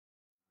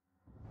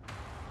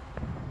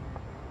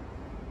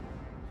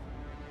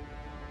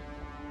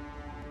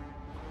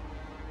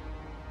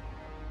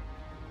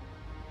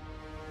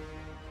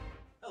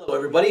Hello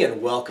everybody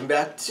and welcome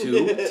back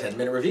to 10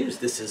 Minute Reviews.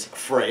 This is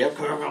Freya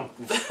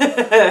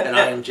and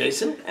I am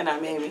Jason. And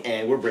I'm Amy.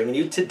 And we're bringing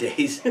you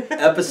today's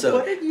episode.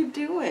 What are you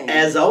doing?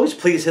 As always,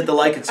 please hit the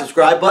like and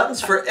subscribe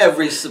buttons. For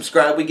every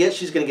subscribe we get,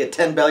 she's going to get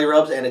 10 belly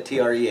rubs and a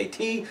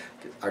TREAT.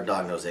 Our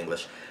dog knows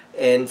English.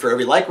 And for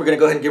every like, we're going to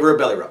go ahead and give her a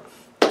belly rub.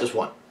 Just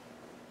one.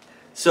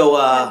 So,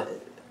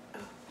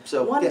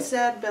 one yeah.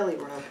 sad belly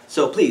rub.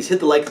 So please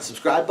hit the like and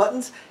subscribe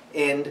buttons.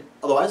 And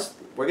otherwise,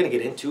 we're going to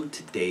get into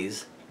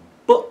today's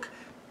book.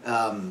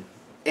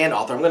 And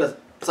author. I'm going to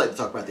slightly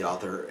talk about the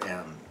author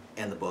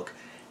and the book.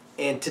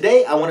 And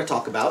today I want to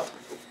talk about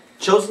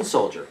Chosen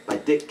Soldier by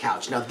Dick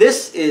Couch. Now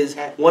this is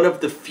one of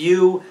the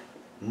few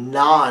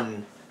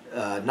non-fiction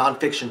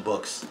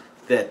books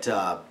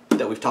that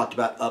we've talked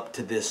about up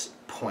to this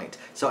point.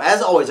 So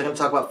as always, I'm going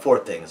to talk about four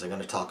things. I'm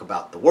going to talk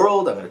about the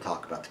world, I'm going to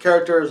talk about the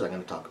characters, I'm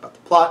going to talk about the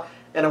plot,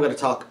 and I'm going to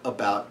talk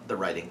about the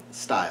writing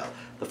style.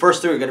 The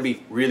first three are going to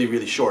be really,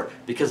 really short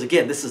because,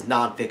 again, this is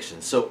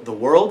non-fiction. So the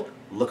world,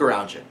 look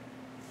around you.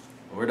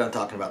 We're done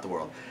talking about the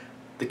world.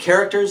 The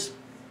characters,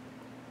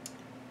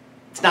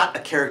 it's not a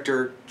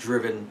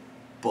character-driven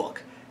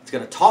book. It's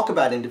going to talk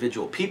about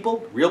individual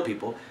people, real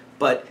people,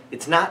 but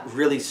it's not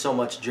really so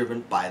much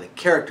driven by the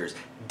characters.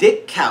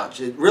 Dick Couch,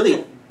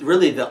 really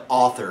the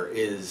author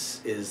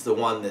is the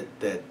one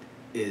that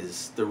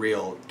is the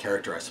real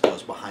character, I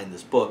suppose, behind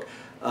this book.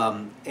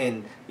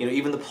 And you know,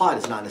 even the plot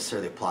is not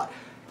necessarily a plot.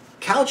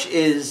 Couch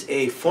is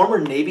a former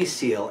Navy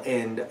SEAL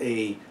and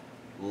a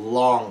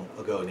long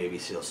ago Navy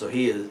SEAL. So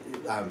he is,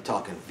 I'm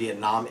talking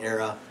Vietnam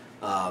era.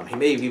 He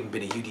may have even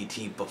been a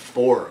UDT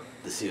before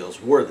the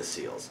SEALs were the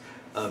SEALs.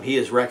 He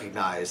is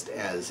recognized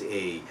as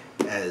an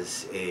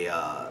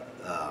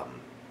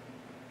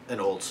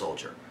old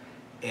soldier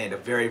and a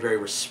very, very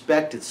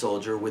respected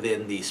soldier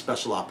within the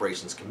special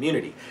operations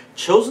community.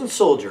 Chosen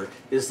Soldier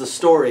is the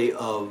story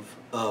of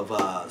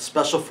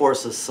Special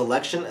Forces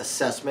selection,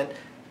 assessment,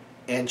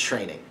 and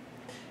training.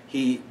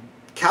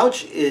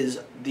 Couch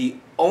is the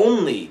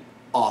only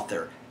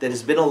author that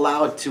has been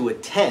allowed to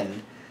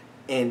attend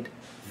and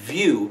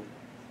view,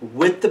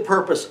 with the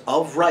purpose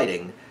of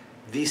writing,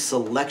 the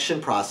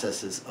selection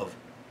processes of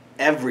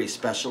every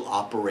special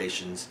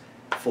operations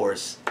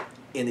force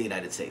in the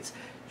United States.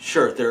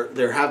 Sure,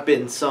 there have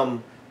been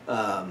some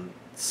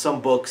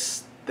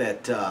books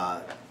that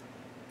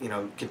you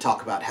know, can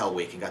talk about Hell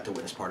Week and got to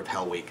witness part of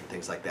Hell Week and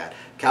things like that.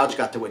 Couch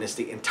got to witness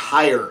the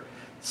entire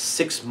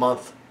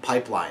 6-month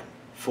pipeline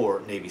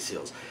for Navy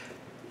SEALs.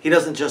 He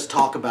doesn't just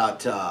talk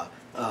about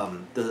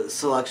the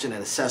selection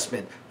and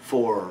assessment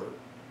for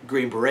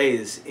Green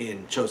Berets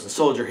in Chosen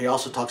Soldier. He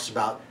also talks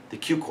about the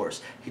Q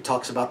course. He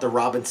talks about the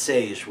Robin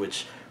Sage,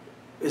 which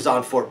is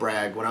on Fort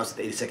Bragg. When I was at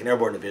the 82nd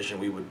Airborne Division,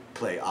 we would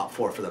play Op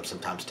 4 for them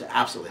sometimes to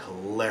absolutely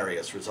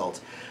hilarious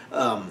results.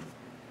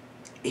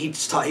 He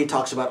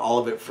talks about all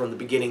of it from the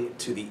beginning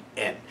to the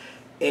end,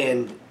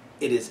 and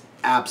it is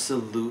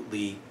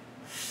absolutely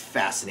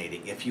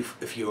fascinating.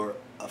 If you're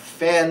a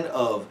fan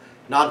of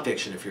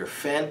nonfiction,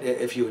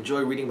 if you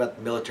enjoy reading about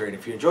the military, and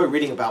if you enjoy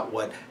reading about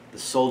what the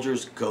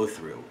soldiers go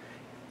through,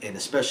 and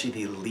especially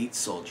the elite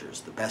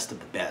soldiers, the best of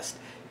the best,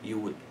 you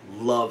would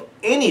love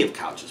any of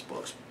Couch's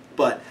books.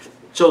 But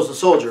Chosen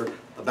Soldier,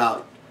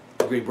 about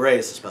the Green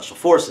Berets, the Special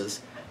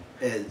Forces,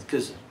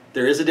 because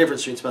there is a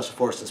difference between Special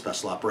Forces and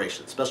Special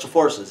Operations. Special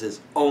Forces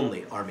is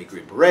only Army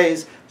Green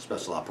Berets.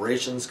 Special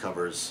Operations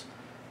covers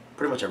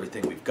pretty much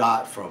everything we've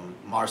got, from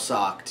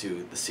MARSOC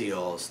to the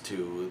SEALs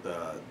to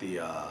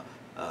the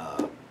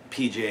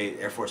PJ,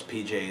 Air Force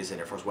PJs and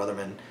Air Force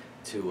Weathermen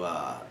to,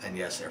 and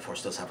yes, Air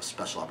Force does have a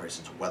Special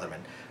Operations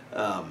Weathermen,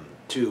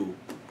 to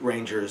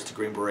Rangers, to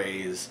Green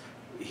Berets.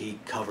 He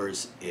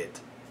covers it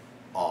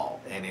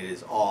all, and it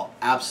is all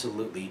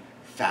absolutely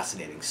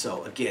fascinating.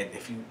 So again,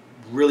 if you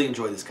really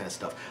enjoy this kind of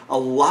stuff, a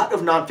lot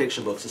of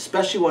nonfiction books,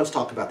 especially ones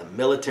talking about the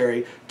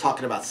military,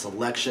 talking about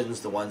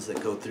selections, the ones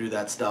that go through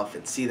that stuff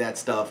and see that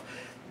stuff,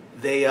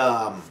 they're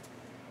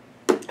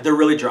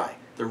really dry.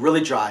 They're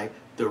really dry.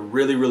 They're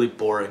really, really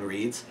boring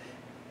reads.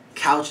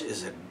 Couch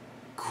is a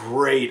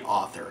great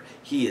author.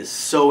 He is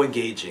so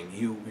engaging.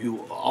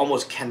 You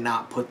almost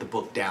cannot put the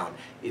book down.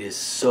 It is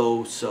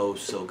so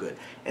good.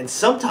 And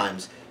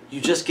sometimes he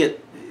just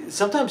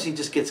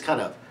gets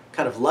kind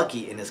of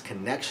lucky in his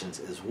connections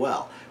as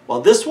well.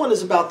 While this one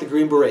is about the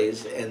Green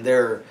Berets and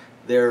their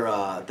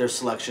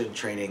selection,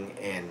 training,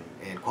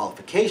 and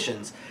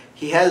qualifications,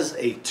 he has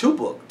two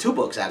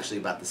books actually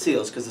about the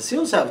SEALs, because the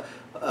SEALs have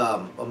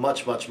a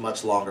much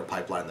longer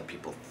pipeline than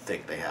people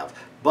think they have.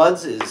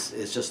 Buds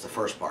is just the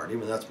first part,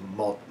 even though that's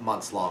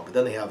months long. But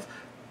then they have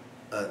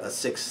a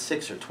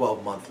 6 or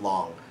 12 month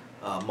long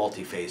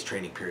multi-phase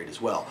training period as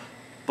well.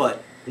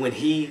 But when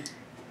he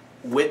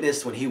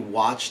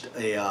watched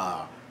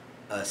a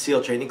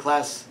SEAL training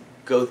class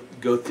go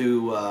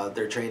through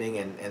their training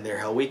and their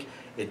Hell Week,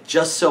 it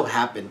just so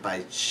happened,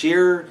 by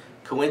sheer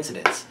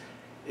coincidence,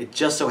 it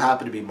just so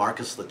happened to be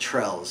Marcus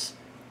Luttrell's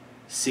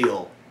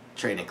SEAL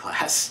training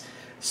class.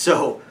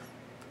 So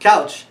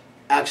Couch,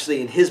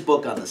 actually in his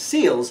book on the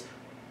SEALs,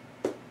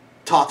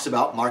 talks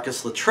about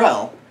Marcus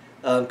Luttrell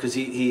because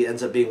he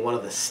ends up being one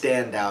of the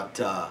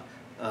standout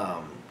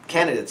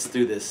candidates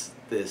through this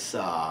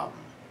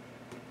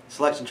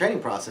selection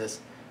training process.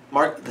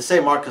 The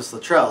same Marcus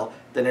Luttrell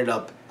then ended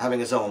up having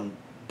his own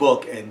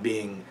book and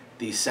being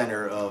the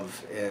center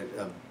of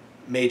a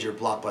major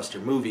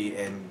blockbuster movie,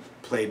 and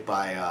played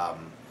by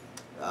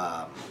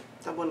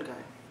That one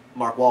guy.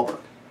 Mark Wahlberg.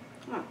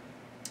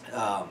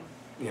 Oh.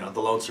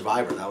 The lone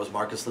survivor. That was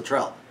Marcus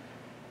Luttrell.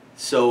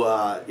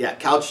 So yeah,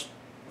 Couch,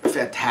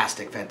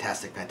 fantastic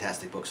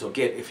book. So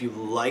again, if you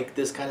like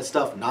this kind of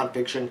stuff,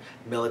 nonfiction,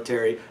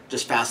 military,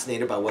 just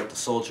fascinated by what the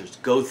soldiers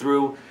go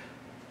through,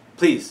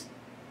 please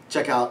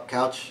check out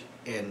Couch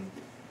and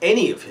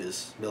any of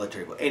his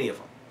military books. Any of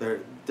them. They're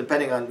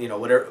depending on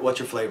what's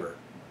your flavor,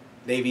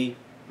 Navy,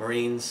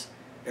 Marines,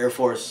 Air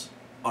Force,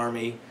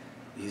 Army.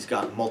 He's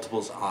got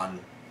multiples on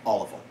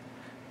all of them.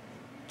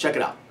 Check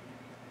it out.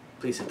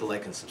 Please hit the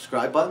like and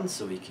subscribe button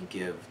so we can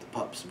give the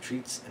pup some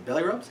treats and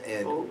belly rubs.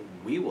 And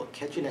we will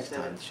catch you next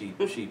time. She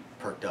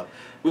perked up.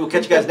 We will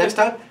catch you guys next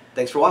time.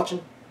 Thanks for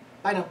watching.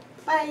 Bye now.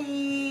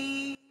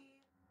 Bye.